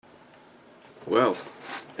Well,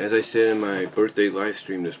 as I said in my birthday live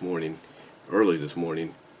stream this morning, early this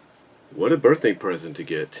morning, what a birthday present to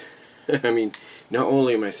get. I mean, not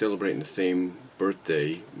only am I celebrating the same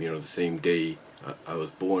birthday, the same day I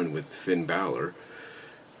was born with Finn Balor,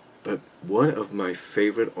 but one of my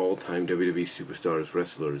favorite all-time WWE superstars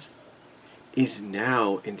wrestlers is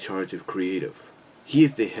now in charge of creative. He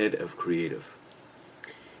is the head of creative.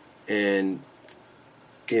 And,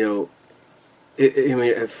 you know,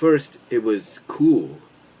 at first it was cool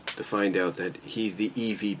to find out that he's the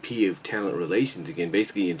EVP of talent relations again,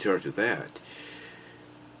 basically in charge of that.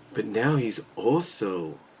 But now he's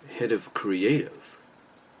also head of creative.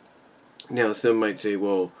 Now some might say,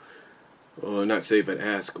 well, not say but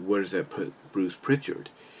ask, where does that put Bruce Pritchard?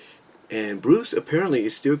 And Bruce apparently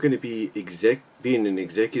is still going to be being an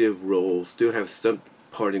executive role, still have some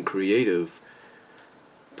part in creative,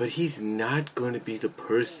 but he's not going to be the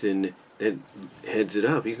person that heads it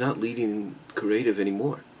up. He's not leading creative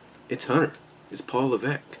anymore. It's Hunter. It's Paul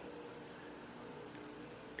Levesque.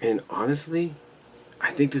 And honestly,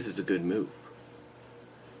 I think this is a good move.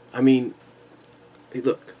 I mean, hey,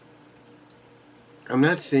 look, I'm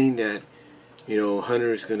not saying that,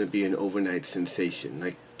 Hunter is going to be an overnight sensation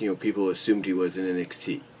like, people assumed he was in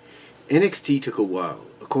NXT. NXT took a while.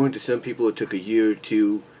 According to some people, it took a year or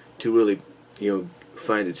two to really,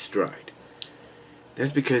 find its stride.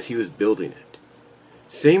 That's because he was building it.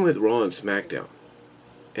 Same with Raw and SmackDown.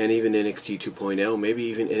 And even NXT 2.0, maybe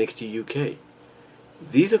even NXT UK.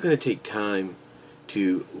 These are going to take time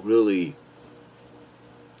to really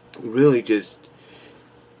just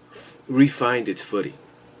refine its footing.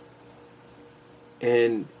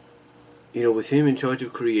 And, with him in charge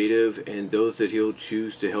of creative and those that he'll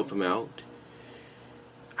choose to help him out,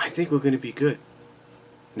 I think we're going to be good.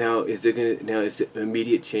 Now, is the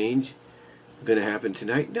immediate change going to happen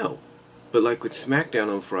tonight? No. But like with SmackDown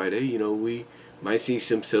on Friday, we might see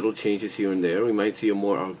some subtle changes here and there. We might see a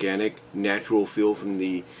more organic, natural feel from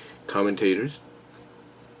the commentators,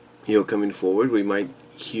 coming forward. We might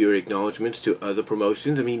hear acknowledgments to other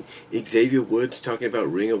promotions. I mean, Xavier Woods talking about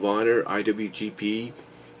Ring of Honor, IWGP,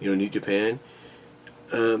 New Japan.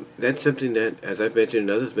 That's something that, as I've mentioned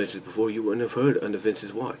and others mentioned before, you wouldn't have heard under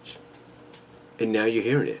Vince's watch. And now you're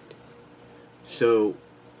hearing it. So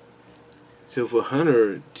for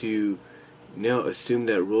Hunter to now assume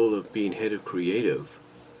that role of being head of creative,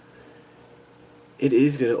 it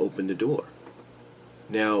is going to open the door.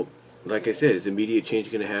 Now, like I said, is immediate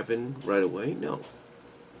change going to happen right away? No.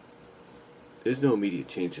 There's no immediate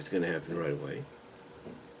change that's going to happen right away.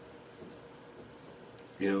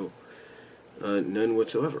 None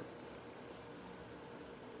whatsoever.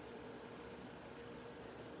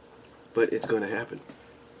 But it's going to happen.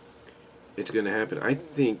 It's going to happen. I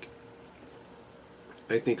think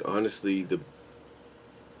honestly the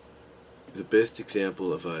best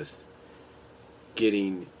example of us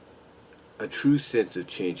getting a true sense of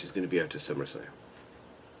change is going to be after SummerSlam.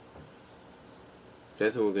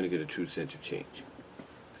 That's when we're going to get a true sense of change.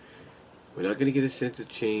 We're not going to get a sense of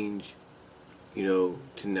change,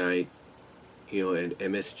 tonight, at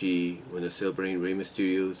MSG when they're celebrating Rey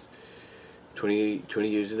Mysterio's 20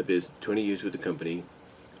 years in the business, 20 years with the company.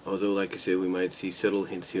 Although, like I said, we might see subtle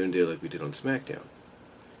hints here and there like we did on SmackDown.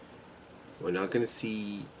 We're not going to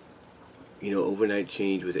see, overnight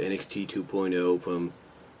change with NXT 2.0 from,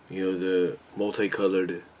 the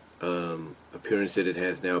multicolored appearance that it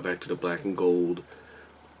has now back to the black and gold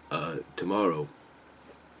tomorrow.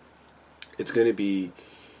 It's going to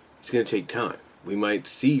take time. We might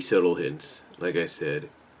see subtle hints, like I said,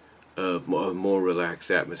 of a more relaxed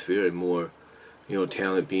atmosphere and more,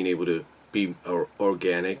 talent being able to be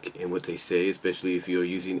organic in what they say, especially if you're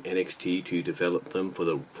using NXT to develop them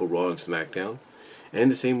for Raw and SmackDown.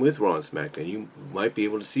 And the same with Raw and SmackDown. You might be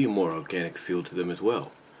able to see a more organic feel to them as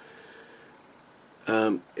well.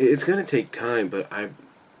 It's going to take time, but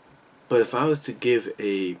if I was to give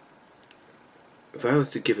a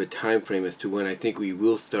time frame as to when I think we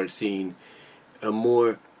will start seeing a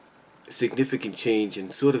more significant change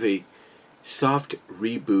in sort of a soft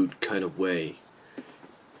reboot kind of way,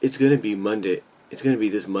 it's going to be Monday. It's going to be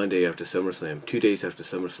this Monday after SummerSlam, 2 days after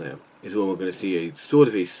SummerSlam, is when we're going to see a sort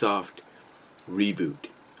of a soft reboot,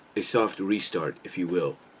 a soft restart, if you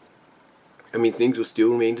will. I mean, things will still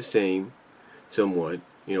remain the same, somewhat,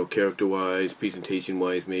 character-wise,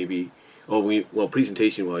 presentation-wise, maybe.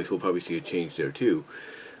 Presentation-wise, we'll probably see a change there too,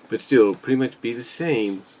 but still, pretty much be the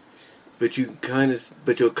same. But you'll kind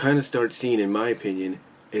of start seeing, in my opinion,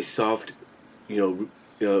 a soft,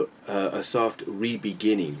 a soft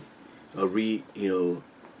re-beginning, a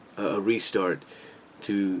restart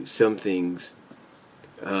to some things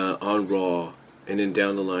on Raw and then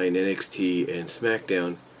down the line NXT and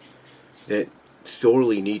SmackDown that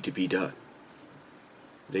sorely need to be done.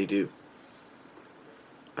 They do.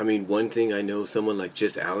 I mean, one thing I know someone like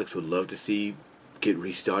just Alex would love to see get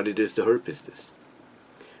restarted is the Hurt Business.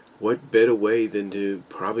 What better way than to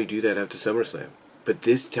probably do that after SummerSlam? But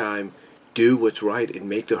this time, do what's right and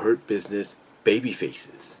make the Hurt Business baby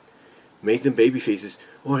faces. Make them baby faces.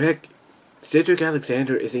 Or heck, Cedric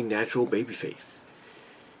Alexander is a natural baby face.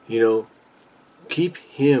 Keep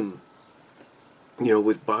him,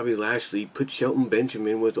 with Bobby Lashley. Put Shelton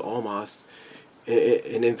Benjamin with Almas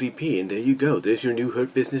and MVP. And there you go. There's your new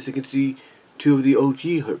Hurt Business against the two of the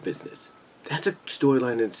OG Hurt Business. That's a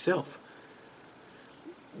storyline in itself.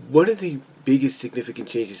 One of the biggest significant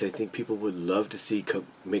changes I think people would love to see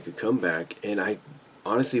make a comeback, and I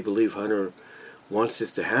honestly believe Hunter wants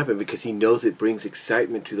this to happen because he knows it brings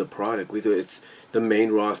excitement to the product, whether it's the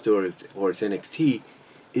main roster or it's NXT,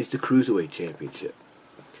 is the Cruiserweight Championship.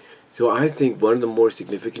 So I think one of the more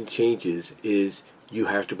significant changes is you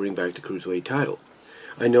have to bring back the Cruiserweight title.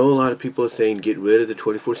 I know a lot of people are saying get rid of the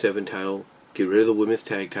 24/7 title, get rid of the women's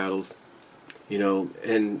tag titles,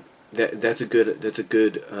 and that's a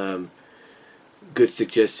good good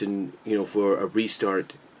suggestion, for a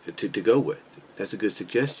restart to go with. That's a good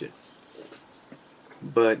suggestion.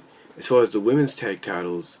 But as far as the women's tag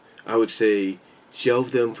titles, I would say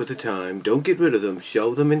shelve them for the time. Don't get rid of them.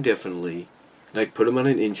 Shelve them indefinitely. Like put them on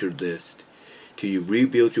an injured list till you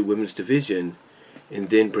rebuild your women's division and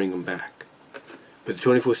then bring them back. But the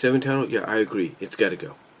 24/7 title, yeah, I agree. It's got to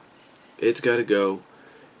go. It's got to go.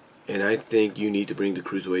 And I think you need to bring the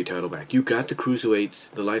Cruiserweight title back. You got the Cruiserweights,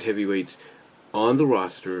 the light heavyweights on the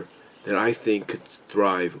roster that I think could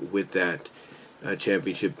thrive with that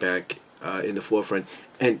championship back in the forefront.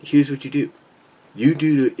 And here's what you do. You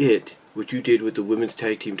do to it what you did with the women's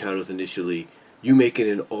tag team titles initially. You make it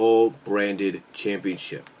an all-branded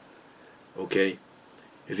championship. Okay?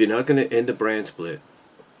 If you're not going to end the brand split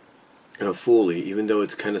fully, even though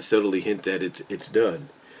it's kind of subtly hinted that it's done,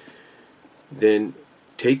 then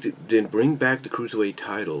bring back the Cruiserweight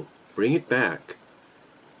title, bring it back,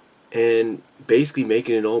 and basically make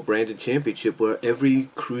it an all-branded championship where every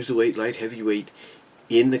Cruiserweight, light heavyweight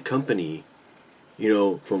in the company,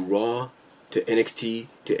 from Raw to NXT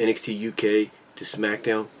UK to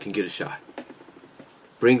SmackDown can get a shot.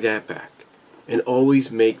 Bring that back. And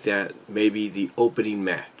always make that maybe the opening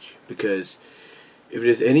match. Because if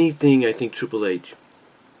there's anything I think Triple H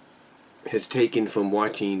has taken from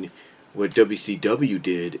watching what WCW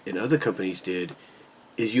did and other companies did,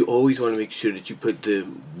 is you always want to make sure that you put the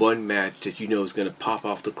one match that you know is going to pop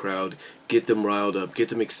off the crowd, get them riled up, get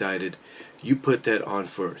them excited. You put that on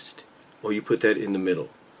first. Or you put that in the middle.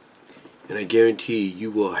 And I guarantee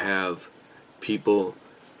you will have people,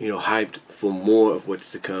 hyped for more of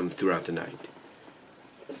what's to come throughout the night.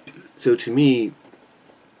 So to me,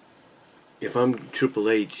 if I'm Triple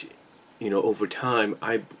H, over time,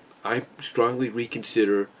 I strongly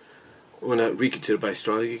reconsider, well not reconsider, but I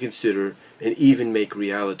strongly consider and even make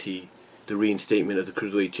reality the reinstatement of the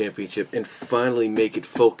Cruiserweight Championship and finally make it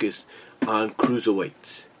focus on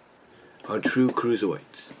cruiserweights, on true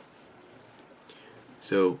cruiserweights.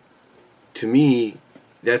 So, to me,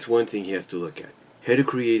 that's one thing he has to look at. Head of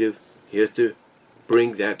creative, he has to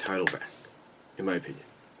bring that title back, in my opinion.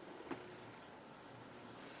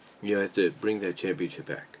 He has to bring that championship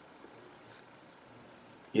back.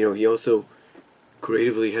 He also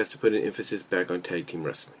creatively has to put an emphasis back on tag team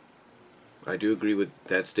wrestling. I do agree with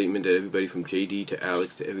that statement that everybody from JD to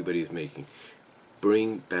Alex to everybody is making.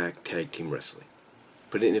 Bring back tag team wrestling.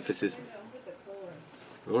 Put an emphasis.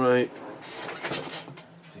 Alright.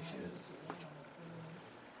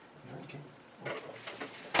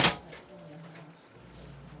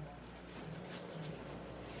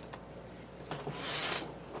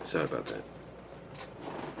 Sorry about that.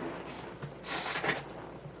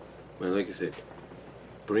 Well, like I said,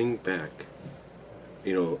 bring back,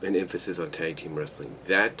 an emphasis on tag team wrestling.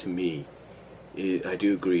 That, to me, I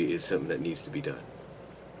do agree, is something that needs to be done.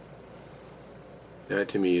 That,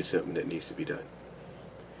 to me, is something that needs to be done.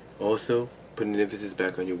 Also, put an emphasis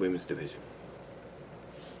back on your women's division.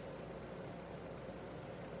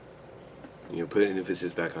 Put an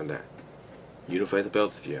emphasis back on that. Unify the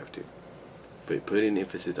belts if you have to. But put an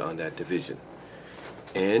emphasis on that division.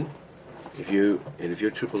 And if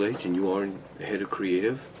you're Triple H and you are head of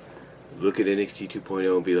creative, look at NXT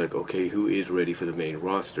 2.0 and be like, okay, who is ready for the main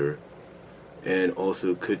roster? And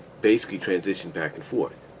also could basically transition back and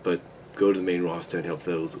forth, but go to the main roster and help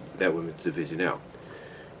that women's division out.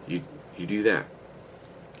 You do that.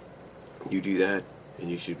 You do that,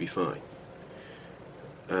 and you should be fine.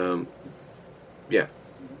 Yeah.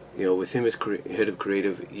 with him as head of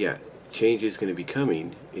creative, yeah, change is going to be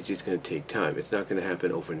coming. It's just going to take time. It's not going to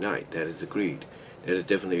happen overnight. That is agreed. That is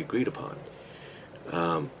definitely agreed upon.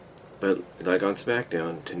 But like on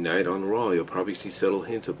SmackDown tonight on Raw, you'll probably see subtle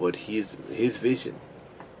hints of what his vision.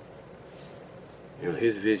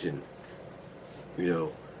 His vision.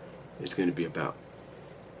 Is going to be about.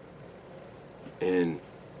 And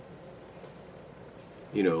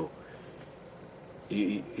even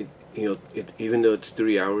though it's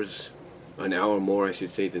 3 hours, an hour more, I should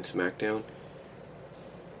say, than SmackDown,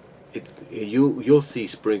 you'll see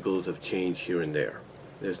sprinkles of change here and there.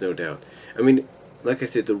 There's no doubt. I mean, like I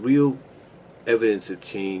said, the real evidence of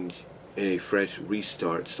change in a fresh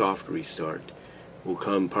restart, soft restart, will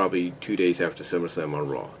come probably 2 days after SummerSlam on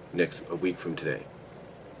Raw, a week from today,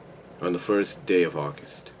 on the first day of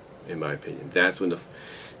August, in my opinion. That's when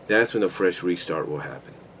the fresh restart will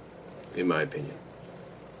happen, in my opinion.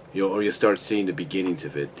 You'll start seeing the beginnings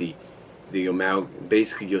of it. The amount,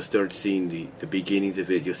 basically, you'll start seeing the beginnings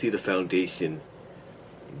of it. You'll see the foundation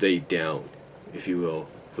laid down, if you will,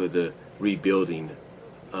 for the rebuilding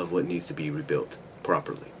of what needs to be rebuilt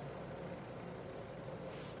properly.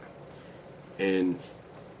 And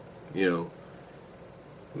we'll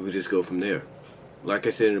just go from there. Like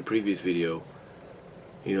I said in a previous video,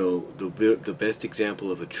 the best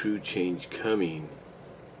example of a true change coming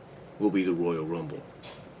will be the Royal Rumble,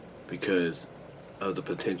 because of the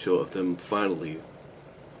potential of them finally,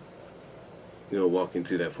 walking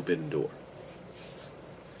through that forbidden door.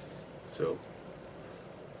 So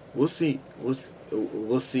we'll see.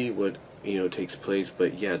 We'll see what takes place.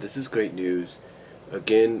 But yeah, this is great news.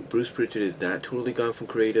 Again, Bruce Pritchard is not totally gone from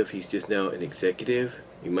creative. He's just now an executive.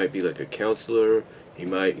 He might be like a counselor. He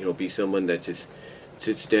might, be someone that just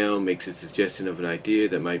sits down, makes a suggestion of an idea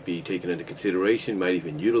that might be taken into consideration, might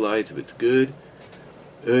even utilize if it's good,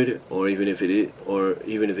 or even if it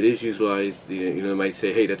is utilized, they might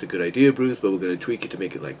say, hey, that's a good idea, Bruce, but we're going to tweak it to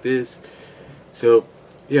make it like this. So,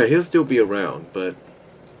 yeah, he'll still be around, but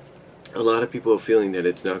a lot of people are feeling that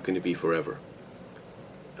it's not going to be forever.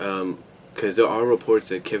 Because there are reports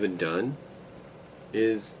that Kevin Dunn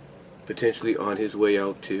is potentially on his way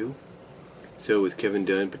out too. So with Kevin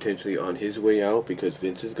Dunn potentially on his way out because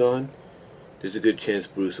Vince is gone, there's a good chance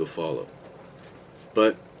Bruce will follow.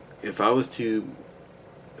 But if I was to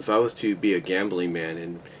be a gambling man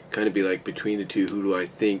and kind of be like between the two, who do I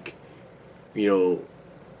think will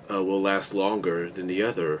last longer than the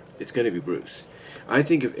other, it's going to be Bruce. I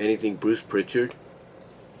think if anything, Bruce Pritchard,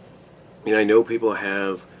 and I know people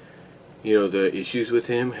have the issues with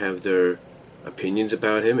him, have their opinions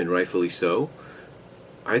about him, and rightfully so.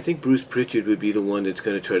 I think Bruce Pritchard would be the one that's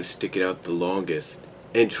going to try to stick it out the longest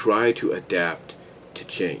and try to adapt to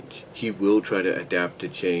change. He will try to adapt to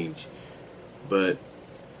change, but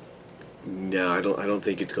no, I don't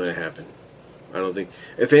think it's going to happen. I don't think.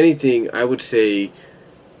 If anything, I would say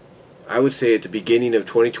at the beginning of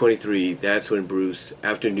 2023, that's when Bruce,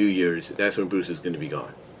 after New Year's, that's when Bruce is going to be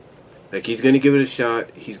gone. Like, he's going to give it a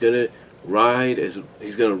shot. He's going to ride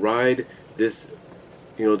this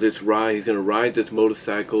ride. He's going to ride this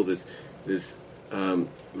motorcycle, this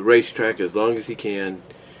racetrack as long as he can.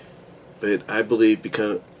 But I believe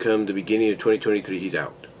come the beginning of 2023, he's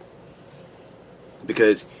out,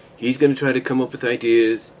 because he's going to try to come up with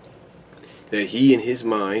ideas that he, in his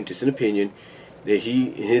mind, just an opinion, that he,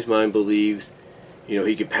 in his mind, believes,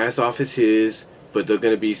 he could pass off as his, but they're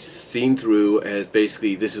going to be seen through as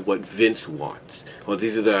basically this is what Vince wants, or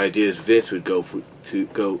these are the ideas Vince would go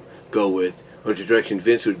with, or the direction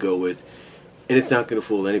Vince would go with, and it's not going to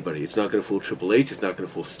fool anybody. It's not going to fool Triple H. It's not going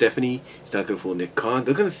to fool Stephanie. It's not going to fool Nick Khan.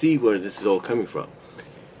 They're going to see where this is all coming from.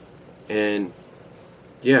 And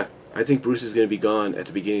yeah, I think Bruce is going to be gone at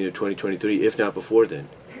the beginning of 2023, if not before then.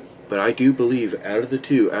 But I do believe out of the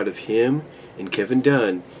two, out of him and Kevin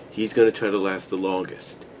Dunn, he's going to try to last the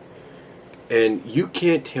longest. And you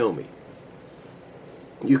can't tell me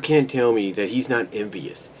that he's not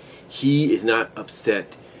envious. He is not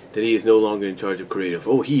upset that he is no longer in charge of creative.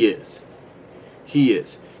 Oh, he is. He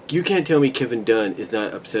is. You can't tell me Kevin Dunn is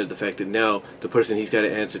not upset at the fact that now the person he's got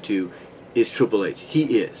to answer to is Triple H.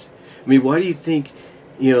 He is. I mean, why do you think,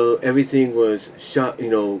 everything was shot,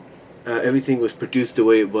 everything was produced the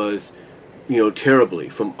way it was, terribly,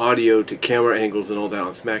 from audio to camera angles and all that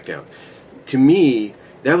on SmackDown? To me,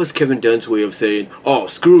 that was Kevin Dunn's way of saying, oh,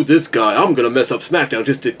 screw this guy, I'm going to mess up SmackDown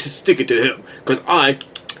just to stick it to him, because I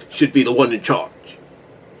should be the one in charge.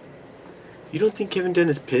 You don't think Kevin Dunn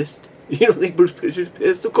is pissed? You don't think Bruce Pritchard's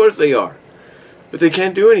pissed? Of course they are. But they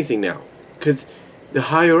can't do anything now, because the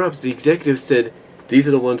higher-ups, the executives said, these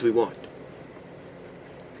are the ones we want.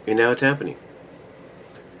 And now it's happening.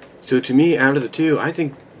 So to me, out of the two, I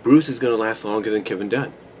think Bruce is going to last longer than Kevin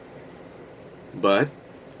Dunn. But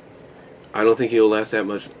I don't think he'll last that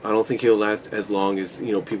much. I don't think he'll last as long as,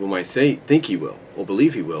 people might think he will, or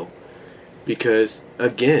believe he will. Because,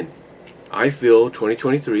 again, I feel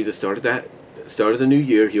 2023, the start of the new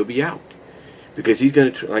year, he'll be out. Because he's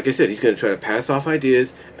going to, like I said, he's going to try to pass off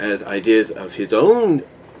ideas as ideas of his own,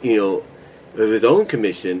 of his own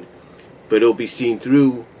commission, but it'll be seen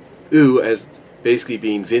through as basically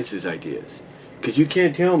being Vince's ideas. Because you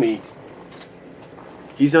can't tell me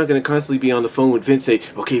he's not going to constantly be on the phone with Vince, say,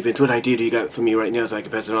 okay, Vince, what idea do you got for me right now so I can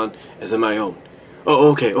pass it on as my own?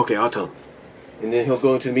 Oh, okay, I'll tell him. And then he'll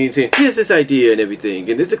go into me and say, here's this idea and everything,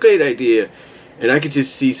 and it's a great idea. And I could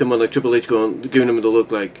just see someone like Triple H giving him the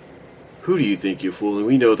look like, who do you think you're fooling?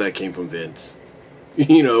 We know that came from Vince.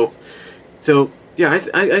 So, yeah,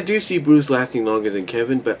 I do see Bruce lasting longer than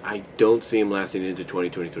Kevin, but I don't see him lasting into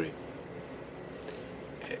 2023.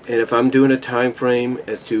 And if I'm doing a time frame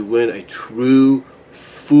as to when a true,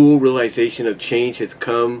 full realization of change has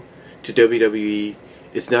come to WWE,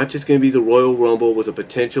 it's not just going to be the Royal Rumble with the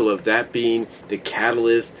potential of that being the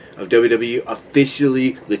catalyst of WWE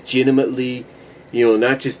officially, legitimately,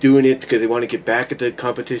 not just doing it because they want to get back at the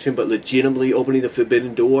competition, but legitimately opening the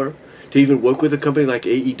forbidden door to even work with a company like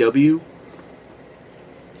AEW.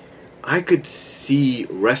 I could see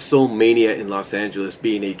WrestleMania in Los Angeles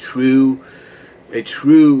being a true,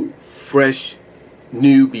 fresh,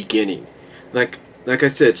 new beginning. Like I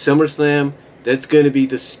said, SummerSlam, that's going to be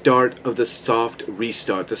the start of the soft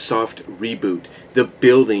restart, the soft reboot, the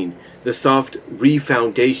building, the soft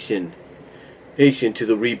refoundation to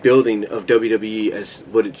the rebuilding of WWE as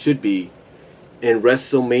what it should be. And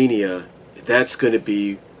WrestleMania, that's going to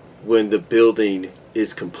be when the building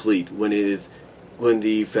is complete, when the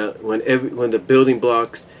building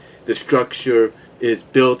blocks, the structure is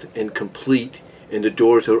built and complete, and the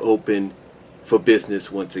doors are open for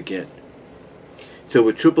business once again. So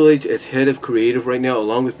with Triple H as head of creative right now,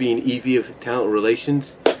 along with being EV of talent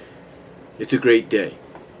relations, it's a great day.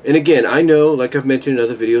 And again, I know, like I've mentioned in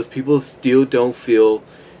other videos, people still don't feel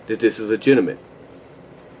that this is legitimate.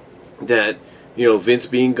 That, Vince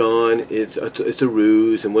being gone, it's a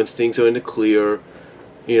ruse, and once things are in the clear,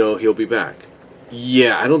 he'll be back.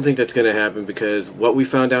 Yeah, I don't think that's going to happen, because what we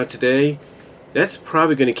found out today, that's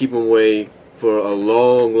probably going to keep him away for a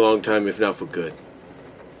long, long time, if not for good.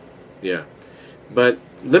 Yeah. But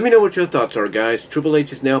let me know what your thoughts are, guys. Triple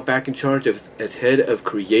H is now back in charge as head of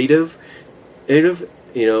creative, as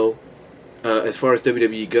far as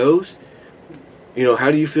WWE goes.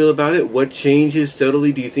 How do you feel about it? What changes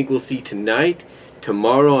subtly do you think we'll see tonight,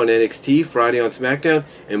 tomorrow on NXT, Friday on SmackDown,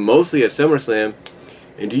 and mostly at SummerSlam?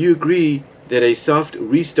 And do you agree that a soft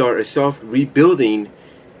restart, a soft rebuilding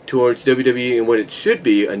towards WWE and what it should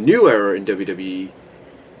be, a new era in WWE,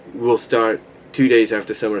 will start 2 days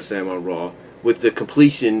after SummerSlam on Raw, with the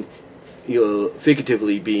completion,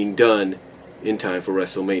 figuratively being done in time for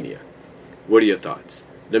WrestleMania? What are your thoughts?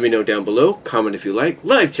 Let me know down below. Comment if you like.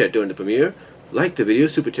 Live chat during the premiere. Like the video.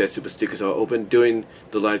 Super chat, super stickers are open during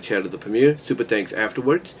the live chat of the premiere. Super thanks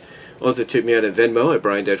afterwards. Also check me out at Venmo at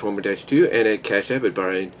Brian-Warmer-2 and at Cash App at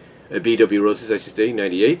BW Roses,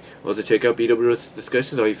 98. Also check out BW Roses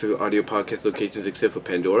Discussions, all your favorite audio podcast locations except for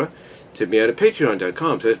Pandora. Check me out at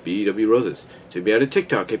Patreon.com, so that's BW Roses. Check me out at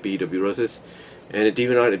TikTok at BW Roses, and at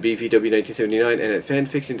DeviantArt at BVW1979, and at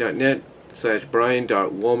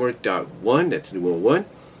fanfiction.net/Brian.Walmer.1, that's numeral 1.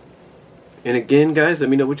 And again, guys, let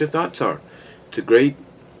me know what your thoughts are.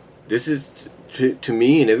 This is, to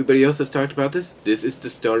me and everybody else that's talked about this is the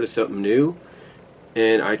start of something new.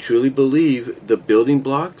 And I truly believe the building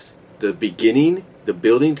blocks, the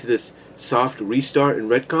building to this soft restart and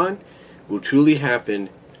retcon will truly happen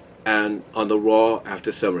and on the Raw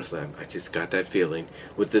after SummerSlam. I just got that feeling,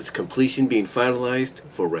 with this completion being finalized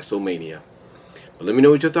for WrestleMania. But let me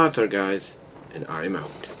know what your thoughts are, guys, and I'm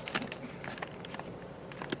out.